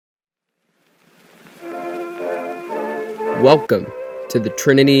Welcome to the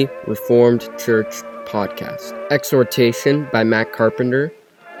Trinity Reformed Church podcast. Exhortation by Matt Carpenter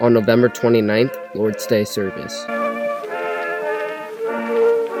on November 29th, Lord's Day service.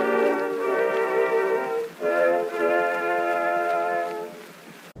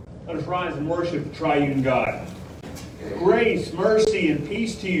 Let us rise and worship the triune God. Grace, mercy, and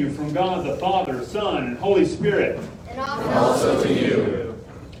peace to you from God the Father, Son, and Holy Spirit. And also to you.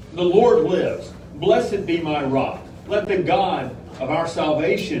 The Lord lives. Blessed be my rock. Let the God of our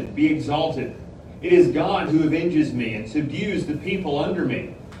salvation be exalted. It is God who avenges me and subdues the people under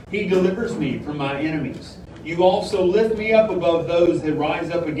me. He delivers me from my enemies. You also lift me up above those that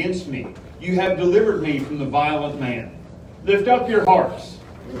rise up against me. You have delivered me from the violent man. Lift up your hearts.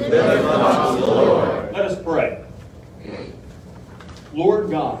 Lift up to the Lord. Let us pray. Lord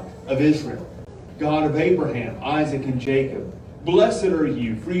God of Israel, God of Abraham, Isaac, and Jacob, blessed are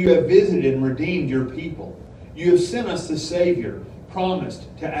you, for you have visited and redeemed your people. You have sent us the Savior, promised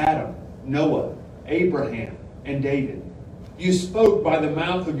to Adam, Noah, Abraham, and David. You spoke by the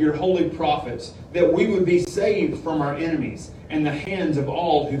mouth of your holy prophets that we would be saved from our enemies and the hands of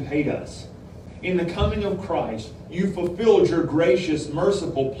all who hate us. In the coming of Christ, you fulfilled your gracious,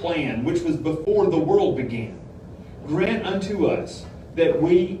 merciful plan, which was before the world began. Grant unto us that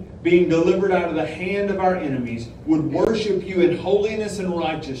we, being delivered out of the hand of our enemies, would worship you in holiness and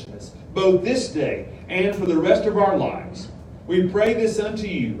righteousness, both this day and for the rest of our lives. We pray this unto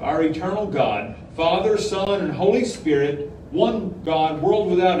you, our eternal God, Father, Son, and Holy Spirit, one God, world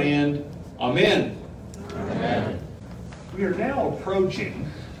without end. Amen. Amen. We are now approaching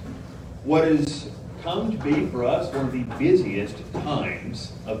what has come to be for us one of the busiest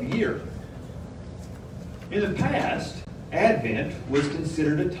times of the year. In the past, Advent was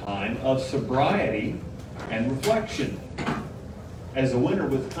considered a time of sobriety and reflection. As the winter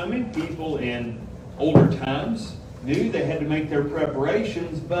was coming, people in older times knew they had to make their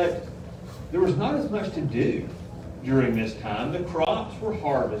preparations, but there was not as much to do during this time. The crops were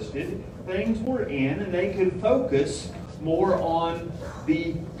harvested, things were in, and they could focus more on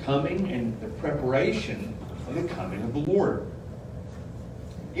the coming and the preparation of the coming of the Lord.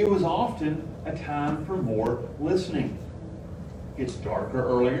 It was often a time for more listening. It's darker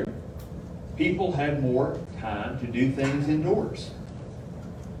earlier. People had more time to do things indoors.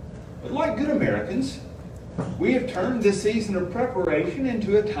 But like good Americans, we have turned this season of preparation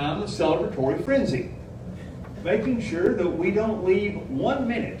into a time of celebratory frenzy, making sure that we don't leave 1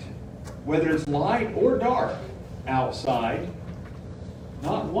 minute, whether it's light or dark outside,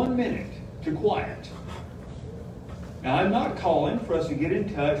 not 1 minute to quiet. Now, I'm not calling for us to get in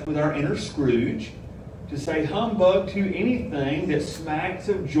touch with our inner Scrooge to say humbug to anything that smacks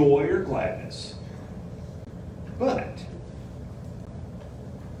of joy or gladness. But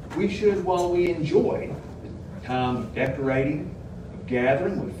we should, while we enjoy the time of decorating, of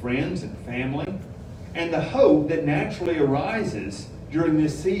gathering with friends and family, and the hope that naturally arises during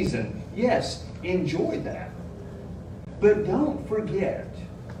this season, yes, enjoy that. But don't forget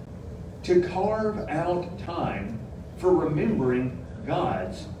to carve out time for remembering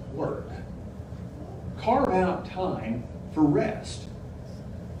God's work. Carve out time for rest.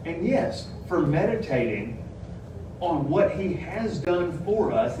 And yes, for meditating on what He has done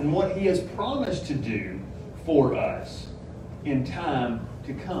for us and what He has promised to do for us in time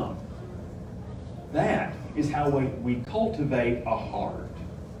to come. That is how we cultivate a heart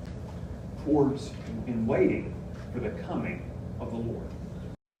towards and waiting for the coming of the Lord.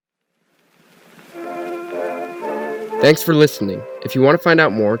 Thanks for listening. If you want to find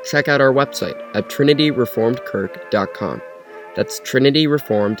out more, check out our website at trinityreformedkirk.com. That's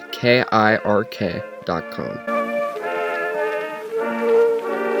trinityreformedkirk.com.